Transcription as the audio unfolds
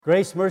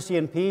Grace, mercy,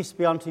 and peace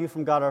be unto you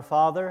from God our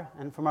Father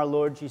and from our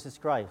Lord Jesus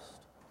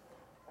Christ.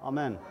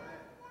 Amen.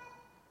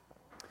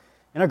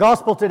 In our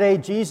gospel today,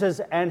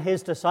 Jesus and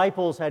his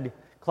disciples had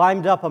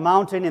climbed up a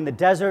mountain in the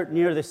desert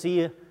near the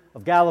Sea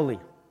of Galilee.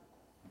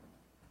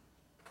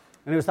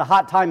 And it was the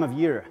hot time of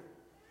year.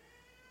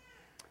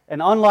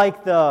 And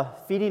unlike the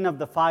feeding of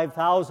the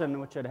 5,000,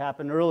 which had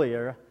happened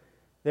earlier,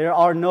 there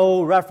are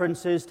no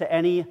references to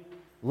any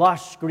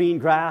lush green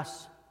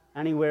grass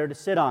anywhere to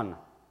sit on.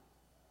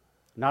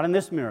 Not in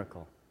this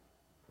miracle.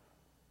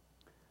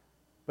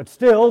 But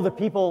still, the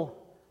people,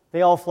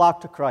 they all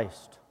flocked to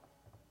Christ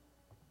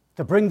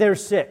to bring their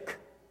sick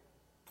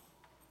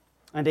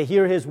and to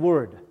hear his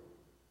word.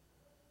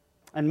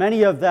 And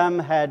many of them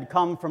had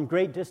come from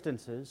great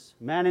distances,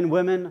 men and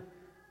women,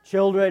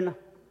 children,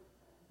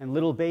 and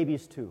little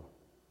babies too.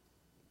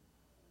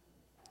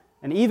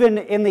 And even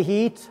in the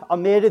heat,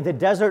 amid the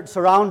desert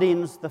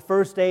surroundings, the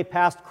first day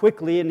passed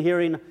quickly in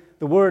hearing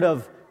the word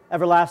of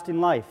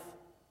everlasting life.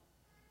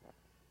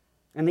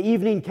 And the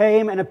evening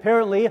came, and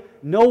apparently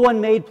no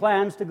one made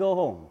plans to go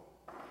home.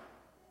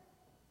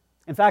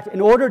 In fact,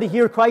 in order to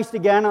hear Christ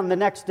again on the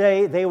next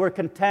day, they were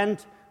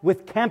content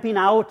with camping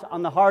out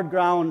on the hard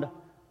ground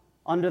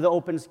under the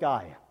open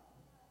sky.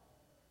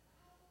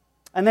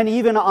 And then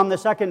even on the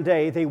second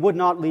day, they would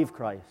not leave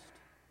Christ.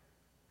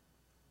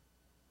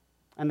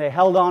 And they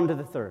held on to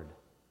the third.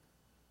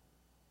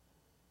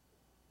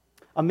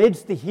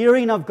 Amidst the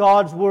hearing of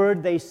God's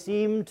word, they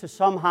seemed to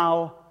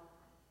somehow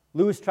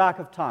lose track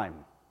of time.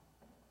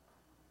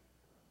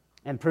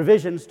 And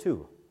provisions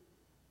too.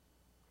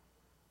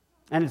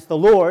 And it's the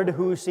Lord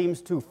who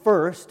seems to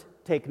first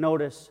take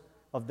notice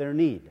of their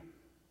need.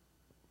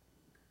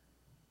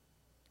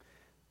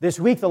 This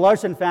week, the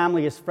Larson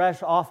family is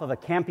fresh off of a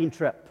camping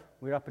trip.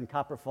 We're up in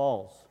Copper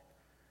Falls.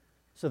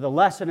 So the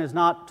lesson is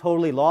not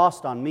totally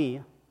lost on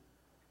me.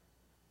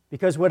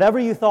 Because whatever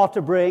you thought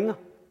to bring,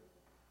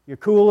 your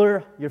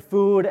cooler, your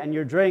food, and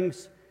your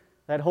drinks,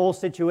 that whole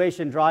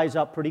situation dries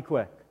up pretty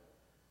quick.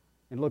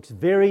 It looks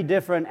very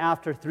different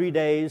after 3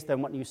 days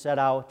than what you set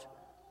out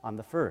on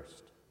the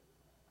first.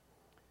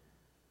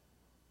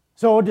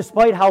 So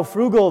despite how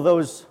frugal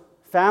those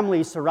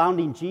families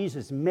surrounding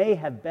Jesus may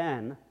have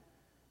been,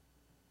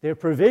 their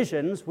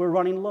provisions were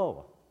running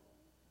low,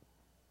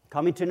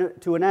 coming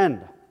to an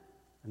end,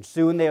 and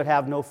soon they would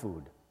have no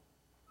food.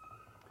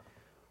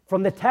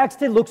 From the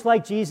text, it looks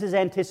like Jesus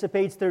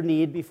anticipates their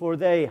need before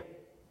they.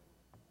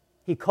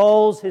 He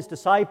calls his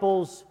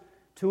disciples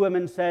to him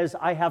and says,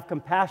 I have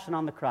compassion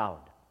on the crowd,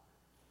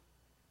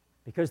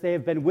 because they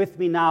have been with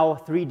me now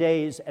 3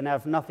 days and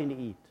have nothing to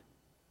eat.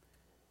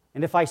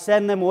 And if I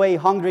send them away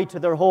hungry to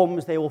their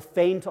homes, they will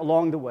faint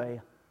along the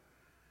way,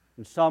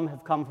 and some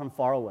have come from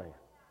far away.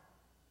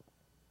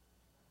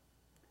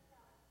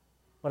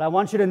 But I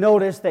want you to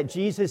notice that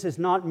Jesus is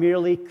not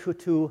merely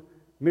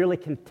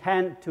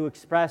content to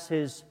express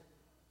his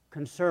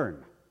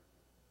concern,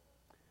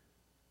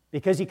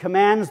 because he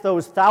commands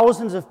those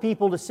thousands of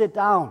people to sit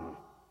down.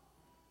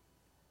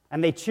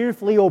 And they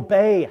cheerfully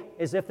obey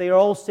as if they are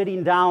all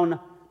sitting down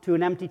to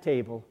an empty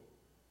table.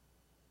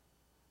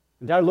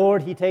 And our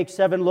Lord, he takes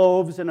 7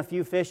 loaves and a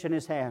few fish in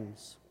his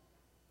hands,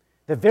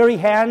 the very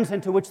hands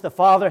into which the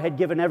Father had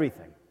given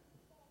everything.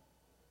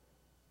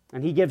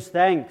 And he gives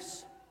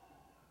thanks.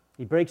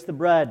 He breaks the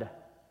bread,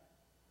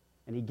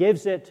 and he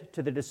gives it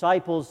to the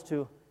disciples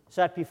to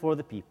set before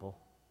the people.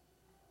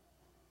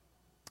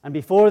 And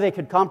before they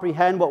could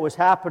comprehend what was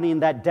happening,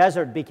 that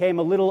desert became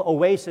a little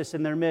oasis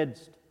in their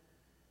midst.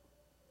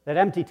 That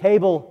empty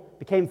table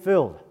became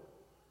filled,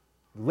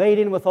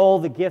 laden with all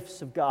the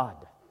gifts of God.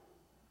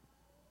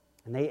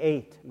 And they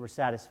ate and were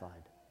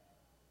satisfied.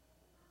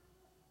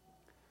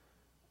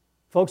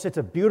 Folks, it's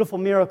a beautiful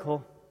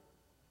miracle,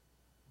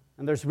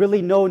 and there's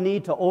really no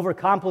need to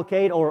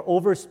overcomplicate or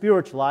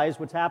over-spiritualize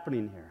what's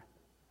happening here.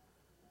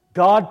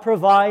 God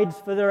provides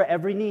for their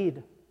every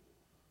need,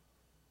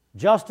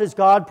 just as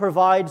God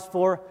provides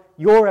for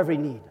your every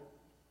need.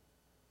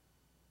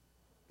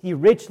 He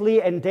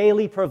richly and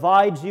daily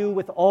provides you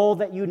with all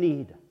that you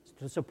need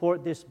to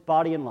support this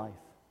body and life.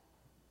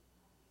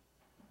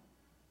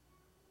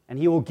 And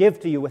he will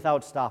give to you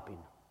without stopping.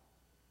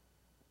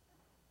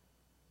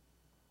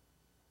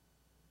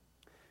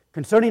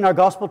 Concerning our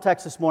gospel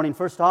text this morning,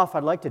 first off,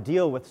 I'd like to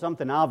deal with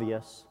something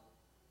obvious.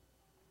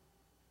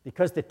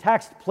 Because the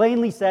text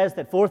plainly says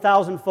that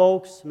 4,000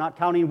 folks, not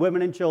counting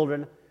women and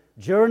children,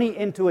 journey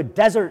into a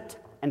desert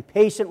and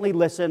patiently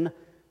listen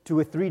to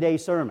a 3-day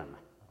sermon.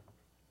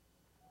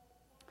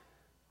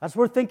 That's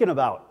worth thinking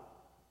about.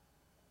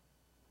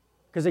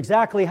 Because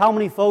exactly how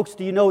many folks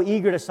do you know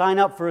eager to sign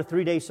up for a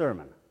 3-day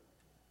sermon?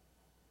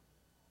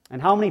 And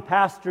how many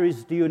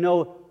pastors do you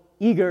know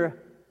eager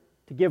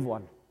to give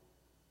one?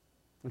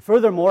 And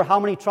furthermore, how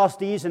many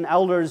trustees and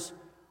elders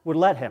would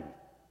let him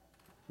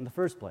in the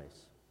first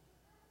place?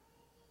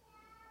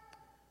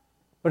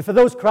 But for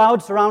those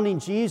crowds surrounding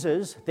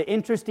Jesus, the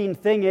interesting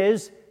thing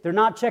is they're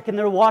not checking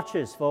their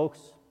watches, folks.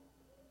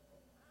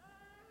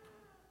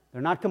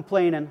 They're not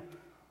complaining.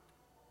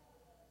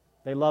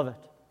 They love it.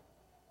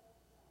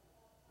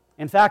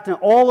 In fact, in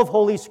all of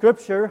Holy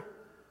Scripture,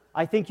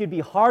 I think you'd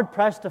be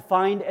hard-pressed to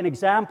find an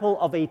example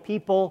of a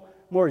people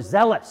more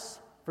zealous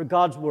for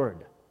God's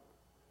Word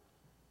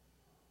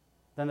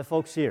than the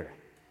folks here.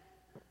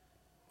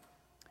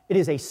 It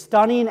is a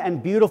stunning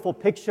and beautiful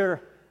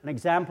picture, an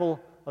example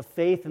of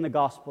faith in the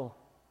gospel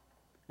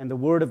and the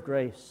Word of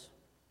grace.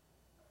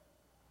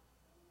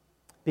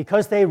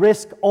 Because they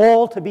risk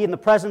all to be in the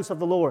presence of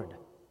the Lord.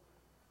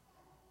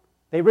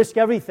 They risk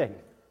everything.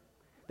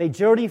 They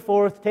journey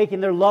forth, taking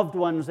their loved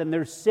ones and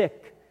their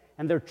sick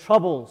and their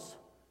troubles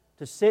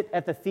to sit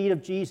at the feet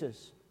of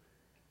Jesus,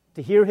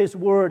 to hear His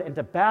Word and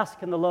to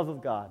bask in the love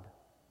of God.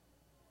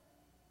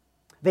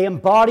 They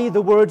embody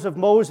the words of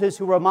Moses,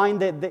 who remind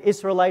the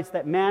Israelites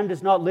that man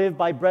does not live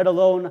by bread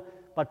alone,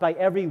 but by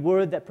every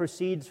word that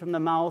proceeds from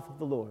the mouth of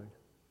the Lord.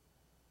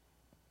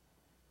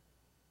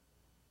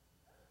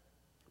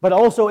 But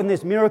also in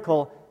this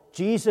miracle,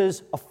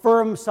 Jesus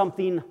affirms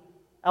something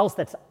else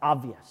that's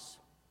obvious.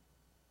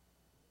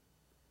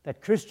 That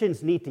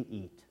Christians need to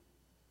eat.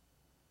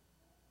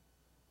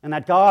 And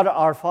that God,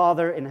 our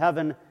Father in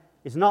heaven,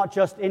 is not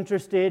just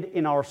interested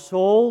in our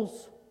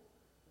souls,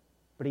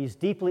 but He's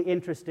deeply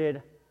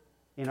interested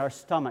in our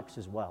stomachs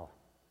as well.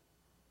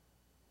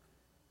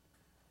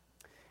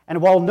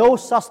 And while no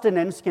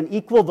sustenance can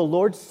equal the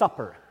Lord's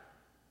Supper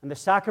and the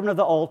sacrament of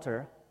the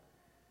altar,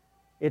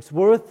 it's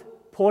worth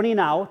pointing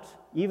out,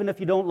 even if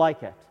you don't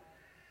like it,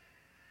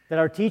 that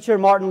our teacher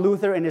Martin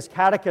Luther in his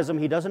catechism,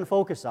 he doesn't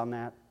focus on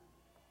that.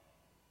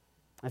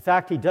 In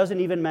fact, he doesn't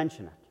even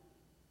mention it,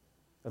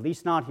 at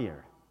least not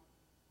here.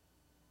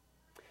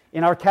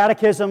 In our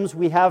catechisms,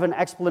 we have an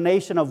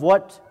explanation of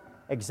what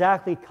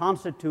exactly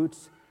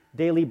constitutes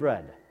daily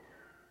bread.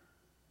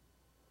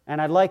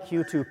 And I'd like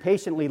you to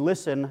patiently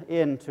listen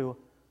in to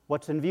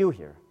what's in view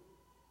here,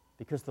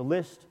 because the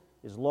list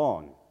is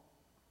long.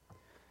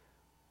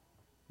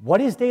 What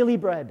is daily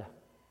bread?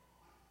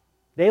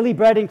 Daily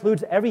bread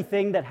includes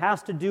everything that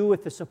has to do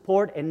with the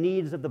support and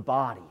needs of the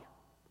body,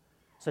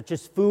 such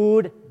as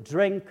food,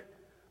 drink,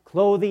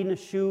 clothing,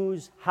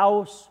 shoes,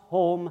 house,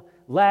 home,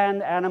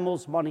 land,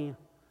 animals, money,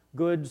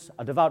 goods,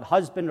 a devout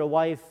husband or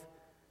wife,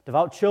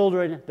 devout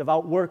children,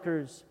 devout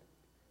workers,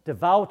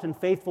 devout and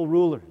faithful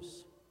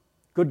rulers,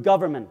 good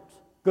government,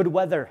 good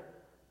weather,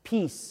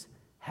 peace,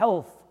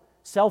 health,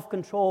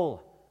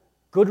 self-control,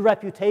 good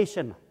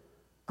reputation,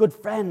 good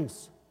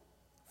friends,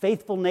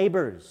 faithful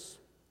neighbors,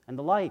 and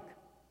the like.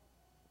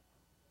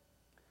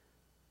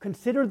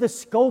 Consider the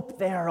scope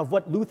there of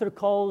what Luther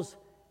calls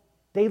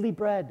daily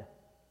bread.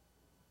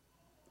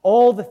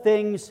 All the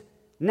things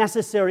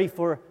necessary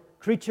for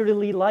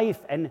creaturely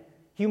life and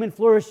human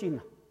flourishing.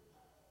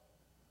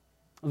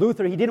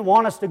 Luther, he didn't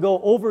want us to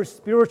go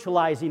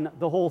over-spiritualizing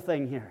the whole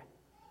thing here.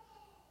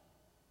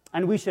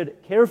 And we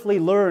should carefully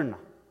learn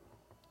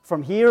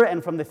from here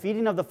and from the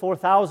feeding of the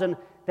 4,000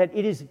 that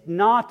it is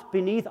not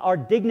beneath our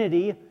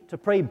dignity to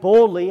pray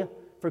boldly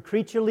for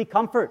creaturely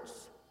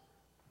comforts,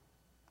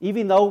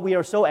 even though we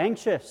are so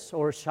anxious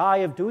or shy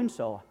of doing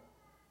so.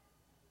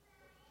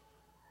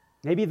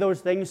 Maybe those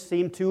things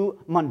seem too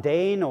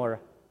mundane or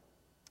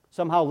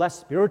somehow less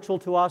spiritual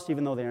to us,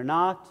 even though they are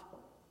not.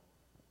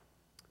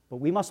 But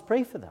we must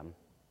pray for them.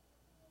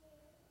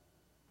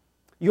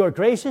 You are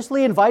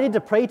graciously invited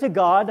to pray to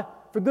God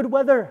for good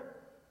weather,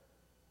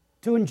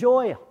 to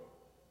enjoy.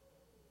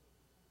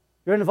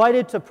 You're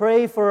invited to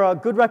pray for a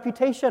good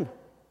reputation,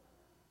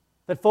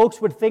 that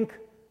folks would think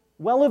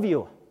well of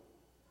you,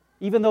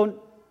 even though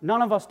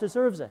none of us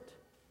deserves it.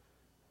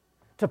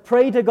 To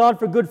pray to God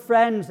for good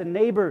friends and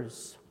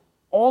neighbors.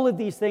 All of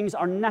these things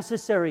are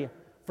necessary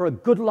for a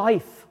good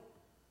life,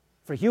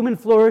 for human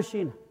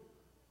flourishing.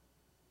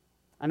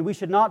 And we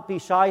should not be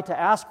shy to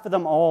ask for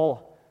them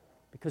all,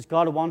 because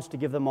God wants to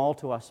give them all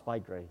to us by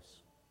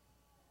grace.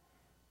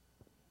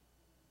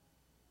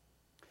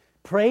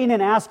 Praying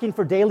and asking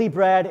for daily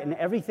bread and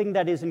everything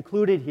that is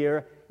included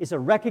here is a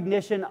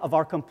recognition of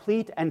our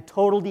complete and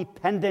total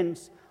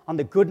dependence on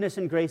the goodness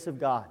and grace of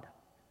God.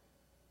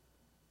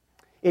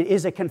 It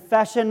is a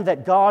confession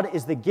that God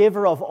is the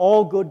giver of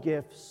all good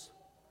gifts,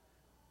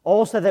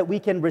 also that we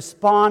can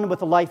respond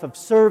with a life of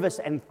service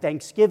and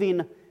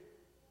thanksgiving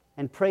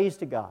and praise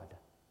to God.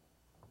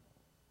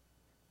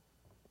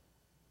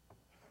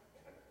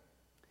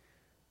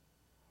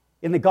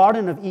 In the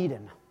Garden of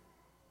Eden,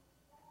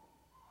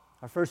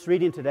 our first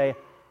reading today,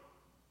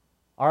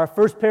 our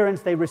first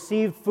parents, they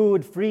received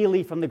food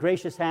freely from the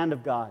gracious hand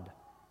of God.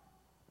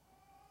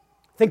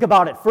 Think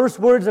about it. First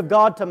words of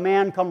God to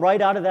man come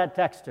right out of that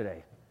text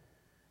today.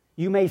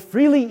 You may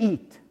freely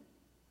eat,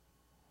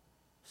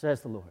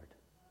 says the Lord.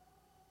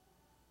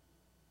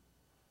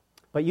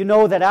 But you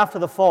know that after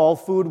the fall,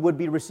 food would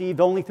be received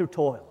only through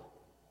toil,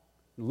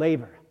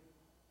 labor.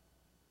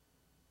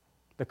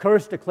 The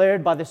curse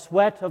declared, by the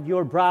sweat of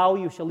your brow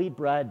you shall eat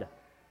bread,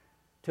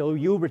 till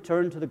you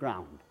return to the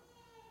ground.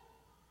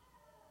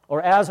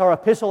 Or as our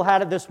epistle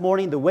had it this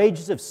morning, the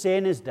wages of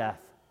sin is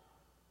death.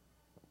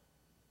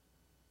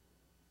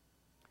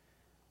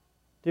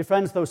 Dear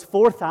friends, those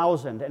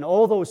 4,000 and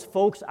all those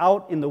folks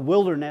out in the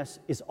wilderness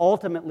is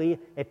ultimately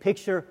a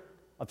picture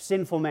of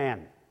sinful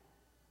man.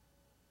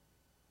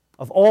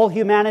 of all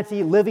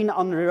humanity living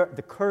under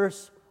the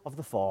curse of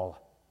the fall.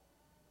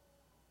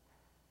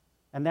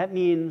 And that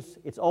means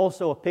it's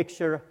also a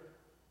picture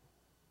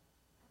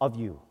of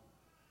you.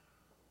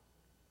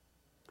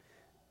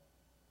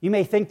 You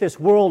may think this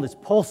world is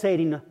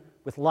pulsating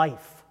with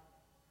life,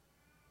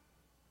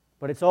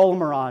 but it's all a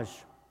mirage.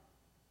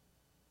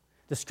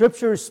 The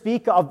Scriptures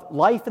speak of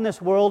life in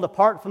this world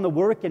apart from the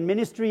work and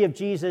ministry of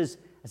Jesus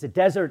as a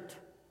desert,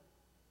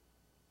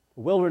 a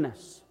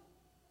wilderness,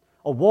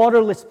 a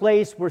waterless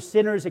place where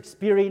sinners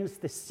experience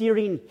the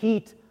searing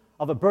heat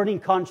of a burning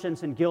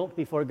conscience and guilt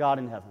before God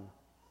in heaven.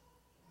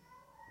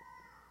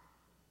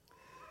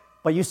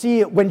 But you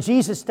see, when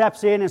Jesus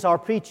steps in as our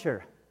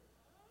preacher,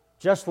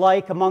 just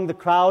like among the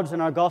crowds in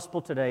our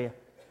gospel today,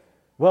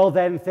 well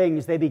then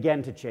things, they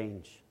begin to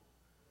change.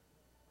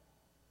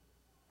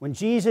 When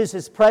Jesus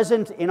is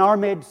present in our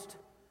midst,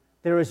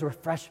 there is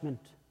refreshment.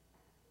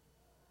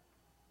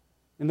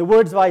 In the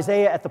words of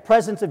Isaiah, at the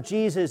presence of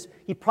Jesus,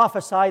 he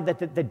prophesied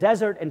that the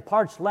desert and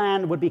parched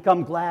land would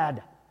become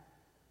glad,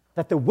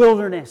 that the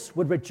wilderness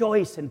would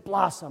rejoice and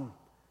blossom.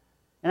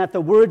 And at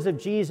the words of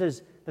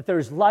Jesus, that there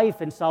is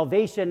life and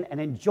salvation and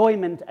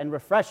enjoyment and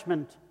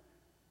refreshment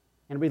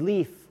and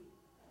relief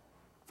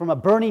from a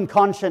burning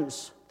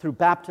conscience through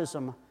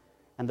baptism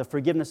and the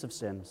forgiveness of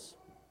sins.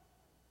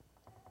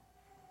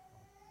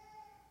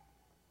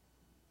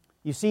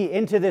 You see,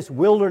 into this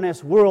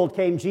wilderness world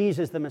came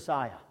Jesus the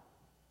Messiah.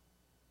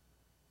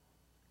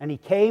 And he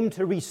came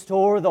to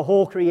restore the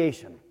whole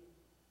creation.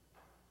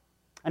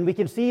 And we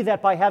can see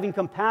that by having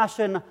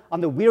compassion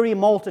on the weary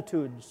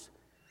multitudes,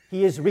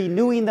 he is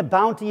renewing the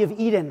bounty of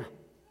Eden,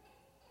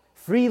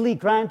 freely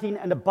granting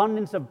an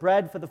abundance of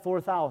bread for the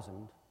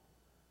 4,000.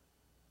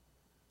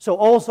 So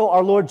also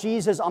our Lord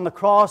Jesus on the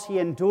cross, he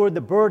endured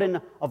the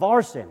burden of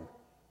our sin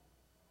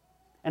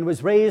and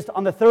was raised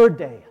on the third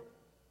day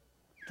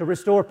to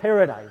restore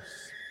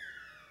paradise.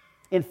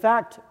 In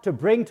fact, to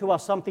bring to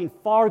us something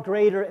far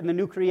greater in the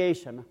new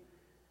creation,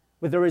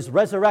 where there is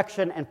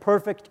resurrection and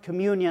perfect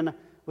communion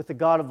with the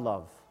God of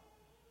love.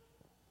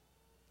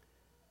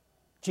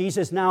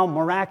 Jesus now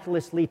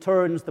miraculously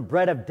turns the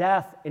bread of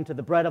death into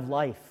the bread of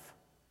life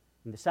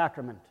in the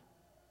sacrament,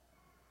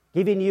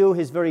 giving you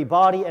his very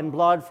body and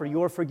blood for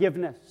your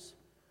forgiveness,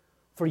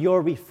 for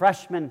your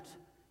refreshment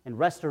and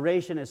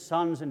restoration as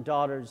sons and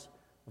daughters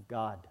of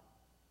God.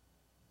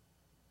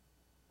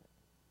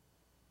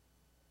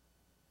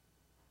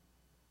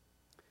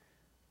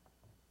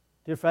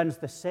 Dear friends,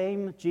 the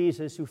same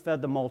Jesus who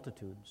fed the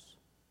multitudes,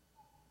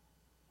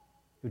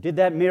 who did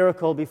that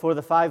miracle before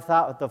the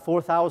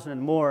 4,000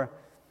 and more,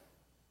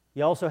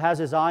 he also has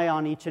his eye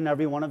on each and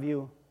every one of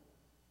you.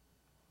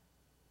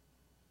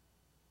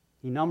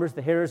 He numbers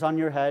the hairs on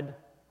your head.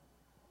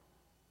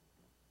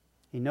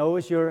 He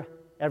knows your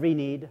every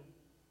need,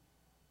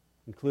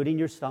 including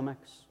your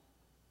stomachs.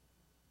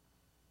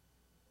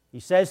 He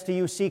says to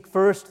you, seek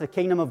first the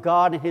kingdom of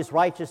God and his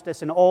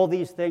righteousness, and all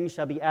these things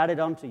shall be added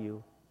unto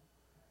you.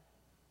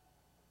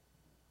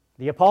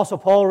 The Apostle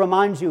Paul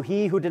reminds you,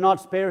 he who did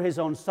not spare his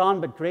own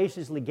son, but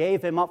graciously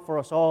gave him up for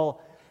us all,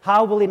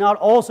 how will he not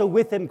also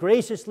with him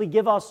graciously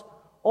give us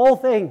all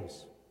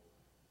things?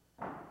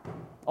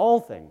 All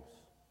things.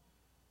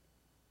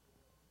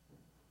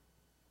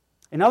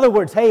 In other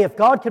words, hey, if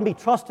God can be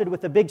trusted with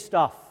the big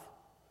stuff,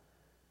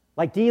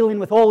 like dealing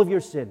with all of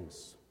your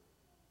sins,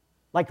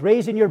 like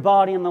raising your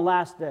body on the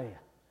last day,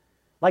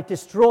 like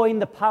destroying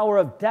the power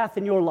of death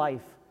in your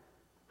life,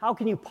 how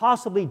can you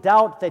possibly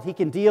doubt that he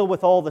can deal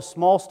with all the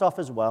small stuff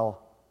as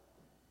well,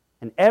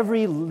 and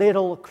every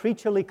little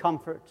creaturely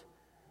comfort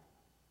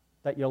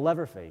that you'll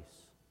ever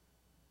face?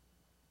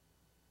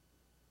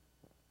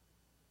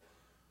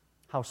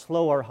 How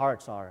slow our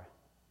hearts are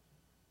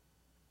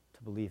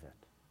to believe it.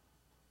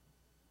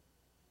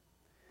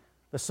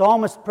 The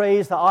psalmist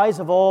prays, the eyes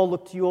of all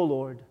look to you, O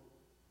Lord,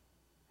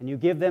 and you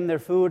give them their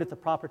food at the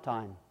proper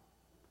time.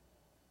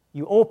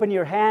 You open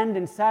your hand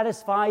and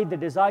satisfy the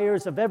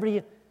desires of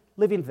every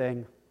living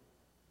thing.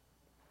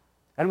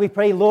 And we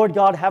pray, Lord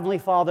God, Heavenly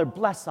Father,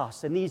 bless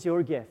us in these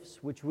your gifts,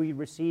 which we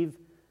receive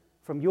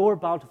from your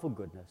bountiful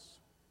goodness.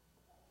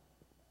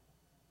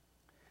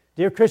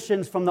 Dear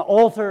Christians, from the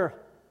altar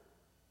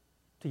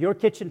to your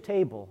kitchen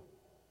table,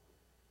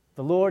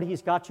 the Lord,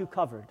 he's got you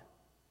covered.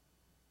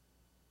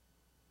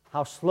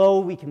 How slow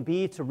we can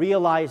be to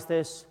realize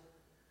this,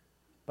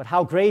 but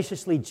how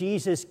graciously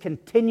Jesus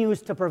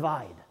continues to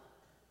provide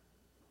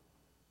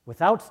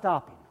without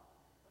stopping,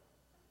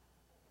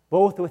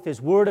 both with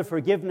his word of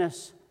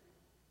forgiveness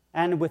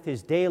and with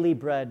his daily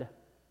bread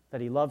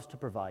that he loves to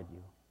provide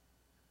you.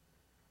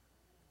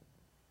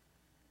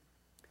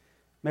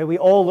 May we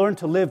all learn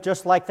to live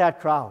just like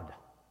that crowd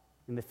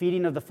in the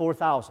feeding of the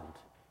 4,000.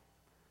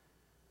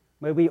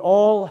 May we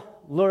all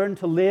learn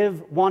to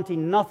live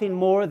wanting nothing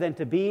more than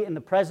to be in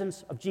the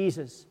presence of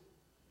Jesus,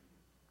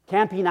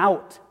 camping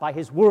out by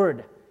his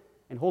word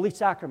and holy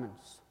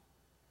sacraments,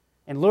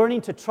 and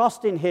learning to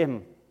trust in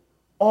him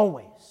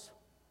always,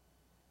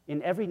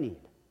 in every need.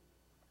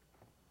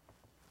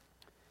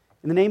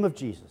 In the name of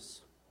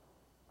Jesus,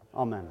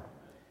 amen.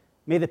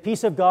 May the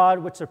peace of God,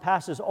 which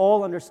surpasses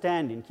all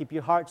understanding, keep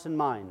your hearts and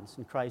minds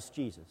in Christ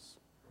Jesus.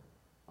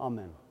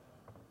 Amen.